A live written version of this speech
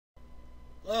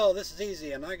Hello, this is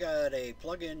Easy, and I got a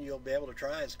plugin you'll be able to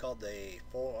try. It's called the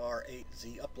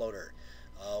 4R8Z Uploader.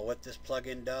 What this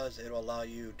plugin does, it will allow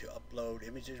you to upload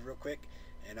images real quick,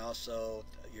 and also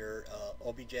your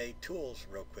OBJ tools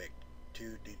real quick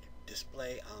to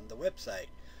display on the website.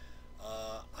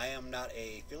 I am not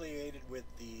affiliated with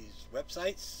these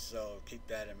websites, so keep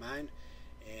that in mind.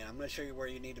 And I'm going to show you where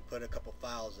you need to put a couple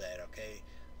files at. Okay,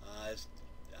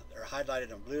 they're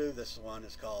highlighted in blue. This one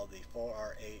is called the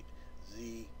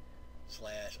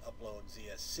 4R8Z/upload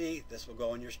ZSC. This will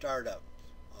go in your startup.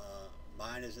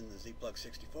 Mine is in the ZBRUSH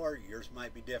 64. Yours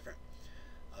might be different.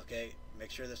 Okay, make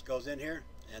sure this goes in here.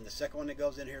 And the second one that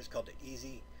goes in here is called the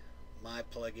Easy My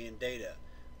Plugin Data.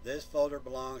 This folder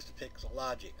belongs to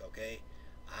Pixelogic. Okay,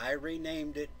 I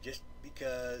renamed it just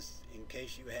because in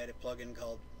case you had a plugin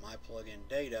called My Plugin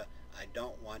Data, I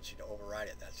don't want you to override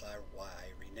it. That's why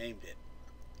I renamed it.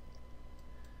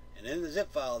 And in the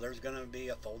zip file, there's going to be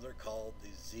a folder called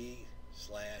the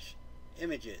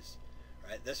Z/images.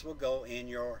 Right, this will go in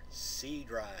your C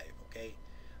drive. Okay,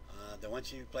 then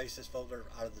once you place this folder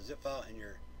out of the zip file in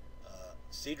your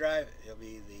C drive, it'll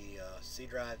be the C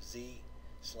drive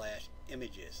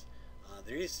Z/images.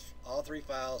 All three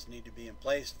files need to be in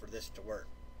place for this to work.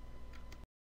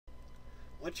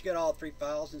 Once you get all three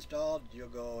files installed, you'll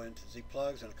go into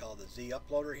ZPlugs and call the Z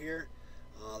Uploader here.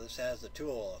 This has the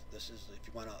tool. This is if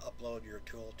you want to upload your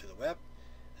tool to the web.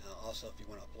 Also, if you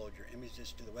want to upload your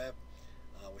images to the web,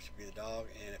 which would be the dog,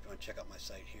 and if you want to check out my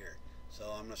site here.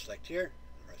 So I'm going to select here,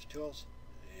 Rest Tools,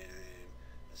 and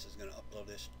this is going to upload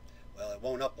this. Well, it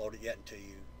won't upload it yet until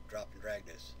you drop and drag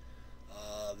this.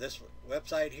 This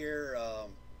website here,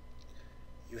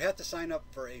 you have to sign up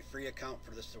for a free account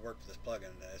for this to work for this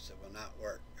plugin. It will not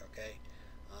work. Okay,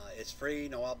 it's free,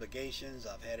 no obligations.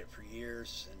 I've had it for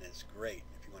years, and it's great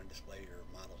if you want to display your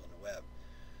models on the web.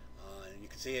 And you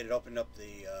can see it opened up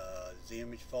the Z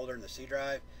image folder in the C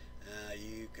drive.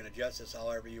 You can adjust this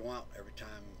however you want. Every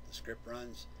time the script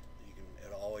runs,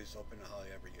 it'll always open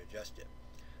however you adjust it.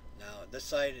 Now this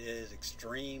site is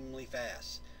extremely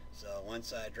fast. So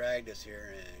once I drag this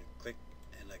here and click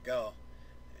and let go,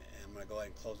 and I'm going to go ahead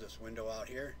and close this window out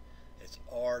here. It's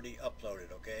already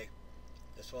uploaded. Okay,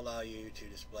 this will allow you to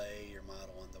display your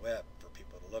model on the web for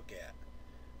people to look at.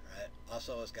 All right.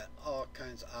 Also, it's got all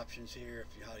kinds of options here.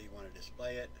 How do you want to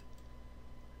display it?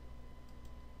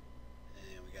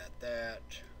 And we got that.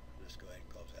 Let's go ahead and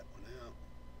close that one out.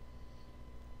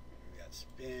 We got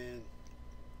spin,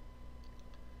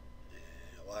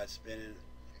 and while it's spinning,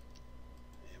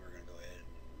 and we're going to go ahead and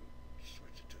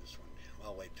switch it to this one.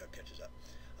 I'll wait till it catches up.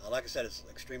 Like I said, it's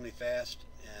extremely fast,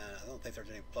 and I don't think there's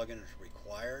any plugins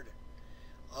required.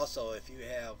 Also, if you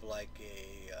have like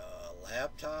a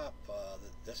laptop,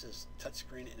 this is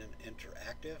touchscreen and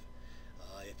interactive.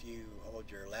 If you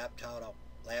hold your laptop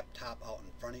out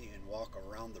in front of you and walk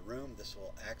around the room, this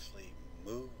will actually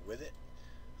move with it.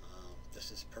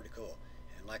 This is pretty cool.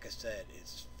 And like I said,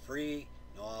 it's free,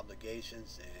 no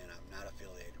obligations, and I'm not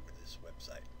affiliated with this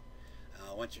website.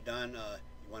 Once you're done,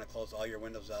 you want to close all your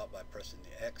windows out by pressing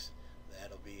the X.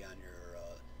 That'll be on your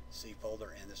C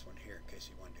folder and this one here in case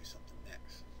you want to do something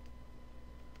next.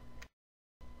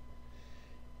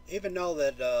 Even though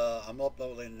that I'm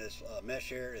uploading this mesh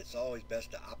here, it's always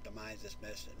best to optimize this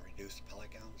mesh and reduce the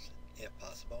polygons if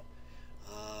possible.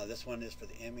 This one is for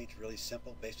the image, really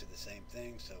simple, basically the same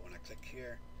thing. So when I click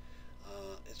here,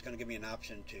 it's going to give me an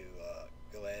option to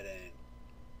go ahead and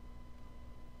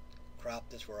crop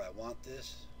this where I want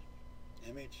this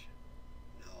image,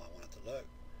 and how I want it to look.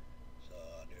 So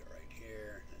I'll do it right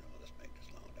here, and we'll just make this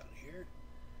long down here,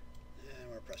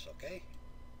 and we'll press OK. You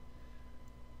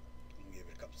can give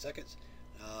it a couple seconds.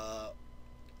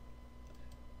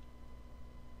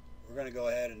 We're going to go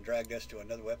ahead and drag this to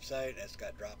another website. It's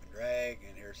got drop and drag,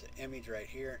 and here's the image right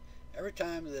here. Every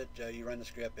time that you run the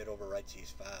script, it overwrites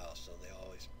these files, so they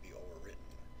always be overwritten.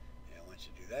 And once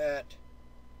you do that,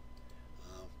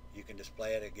 you can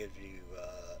display it. It gives you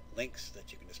links that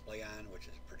you can display on, which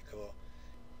is pretty cool.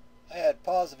 I had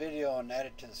paused the video and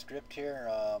added to the script here.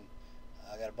 I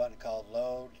got a button called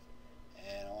load,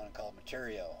 and I want to call it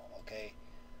material. Okay,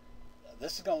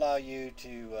 this is going to allow you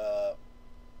to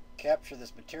capture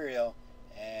this material,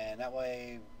 and that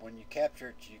way when you capture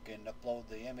it, you can upload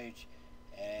the image,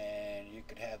 and you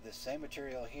could have this same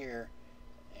material here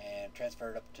and transfer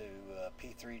it up to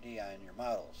P3D on your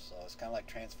models. So it's kind of like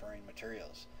transferring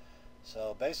materials.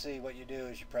 So basically what you do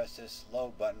is you press this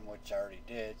load button, which I already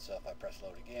did. So if I press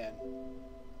load again, we'll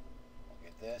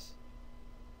get this.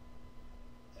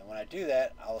 And when I do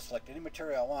that, I will select any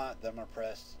material I want. Then I'm going to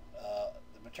press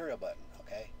the material button.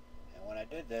 Okay, and when I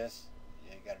did this,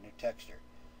 you got a new texture.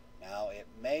 Now it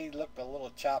may look a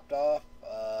little chopped off.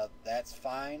 That's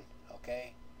fine.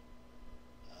 Okay.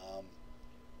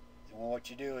 And what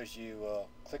you do is you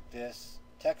click this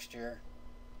texture,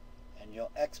 and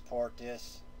you'll export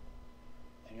this,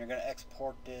 and you're going to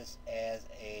export this as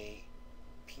a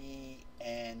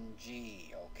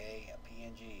PNG. Okay, a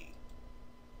PNG.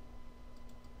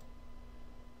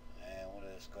 And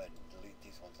we'll just go ahead and delete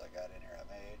these ones I got in here I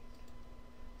made,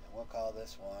 and we'll call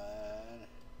this one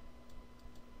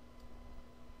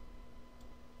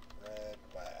red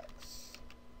wax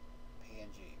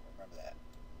PNG. Remember that.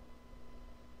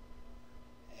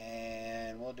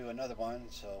 And we'll do another one,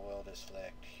 so we'll just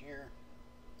select here,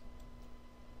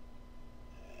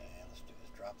 and let's do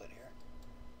this droplet here,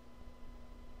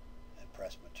 and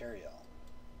press material,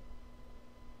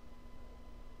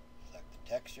 select the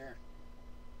texture,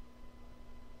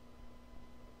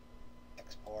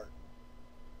 export,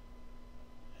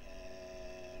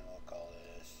 and we'll call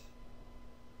this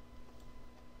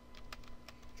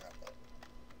droplet.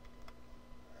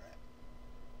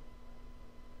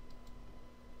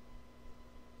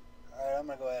 Alright, I'm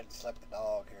going to go ahead and select the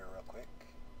dog here real quick.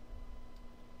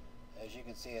 As you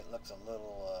can see, it looks a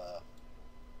little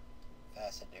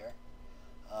facet there.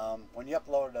 When you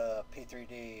upload a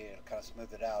P3D, it'll kind of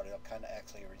smooth it out. It'll kind of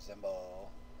actually resemble,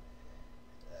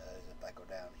 if I go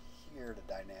down here to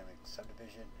dynamic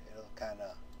subdivision, it'll kind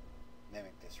of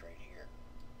mimic this right here.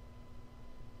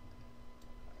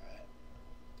 Alright.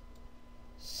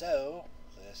 So,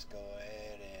 let's go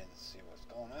ahead and see what's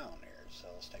going on here. So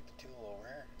let's take the tool over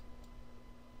here.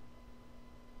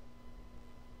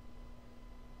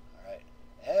 Alright.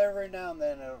 Every now and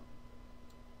then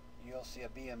you'll see a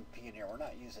BMP in here. We're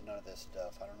not using none of this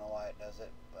stuff. I don't know why it does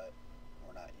it, but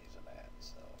we're not using that.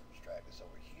 So let's drag this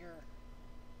over here.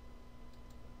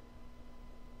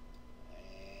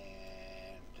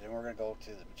 And then we're going to go to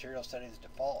the material settings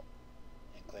default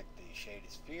and click the shaded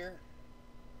sphere.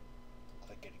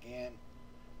 Click it again.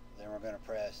 Then we're going to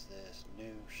press this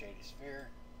new shaded sphere.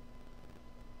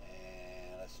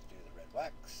 And let's do the red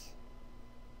wax.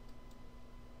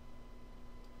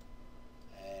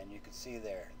 And you can see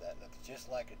there, that looks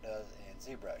just like it does in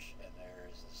ZBRUSH. And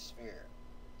there's the sphere.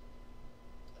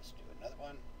 Let's do another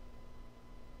one.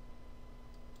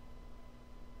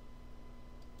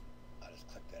 I just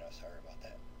clicked that, I'm sorry about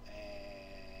that.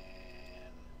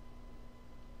 And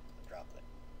the droplet.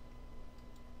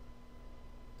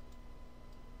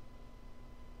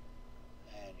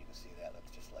 And you can see that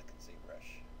looks just like in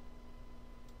ZBRUSH.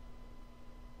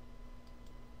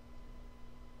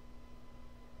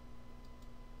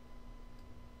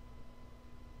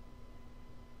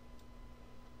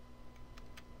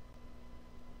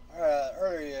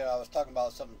 Earlier I was talking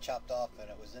about something chopped off and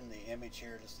it was in the image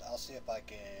here. I'll see if I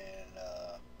can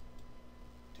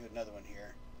do another one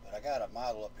here. But I got a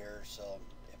model up here, so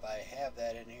if I have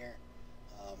that in here,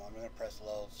 I'm going to press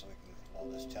load so we can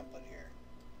load this template here.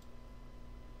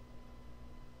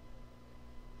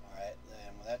 Alright,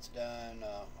 then when that's done,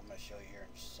 I'm going to show you here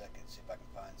in just a second, see if I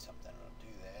can find something that'll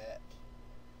do that.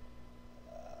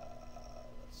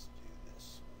 Let's do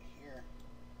this one here.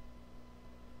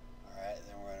 Alright,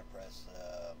 then we're going to press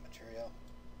material.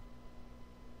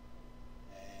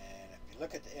 And if you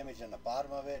look at the image on the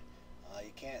bottom of it,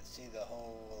 you can't see the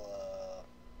whole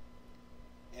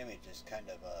image. Is kind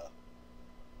of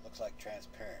looks like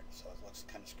transparent, so it looks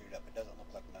kind of screwed up. It doesn't look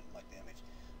like nothing like the image.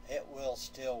 It will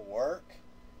still work.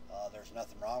 There's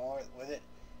nothing wrong with it.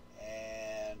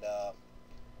 And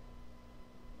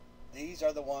these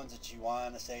are the ones that you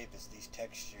want to save, is these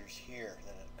textures here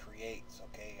that it creates,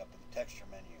 okay, up in the texture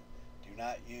menu. Do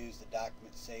not use the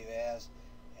document save as.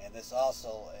 And this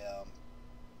also,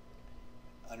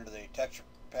 under the texture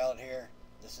palette here,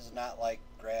 this is not like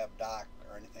grab doc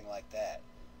or anything like that.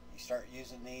 You start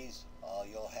using these,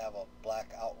 you'll have a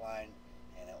black outline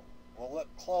and it will look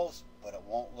close, but it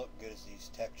won't look good as these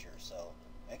textures. So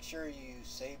make sure you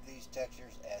save these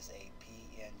textures as a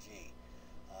PNG.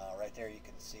 Right there you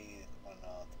can see when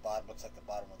the bottom looks like the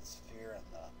bottom of the sphere and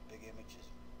the big image is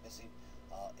missing,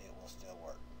 it will still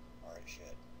work, or it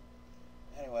should.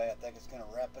 Anyway, I think it's going to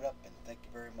wrap it up, and thank you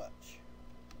very much.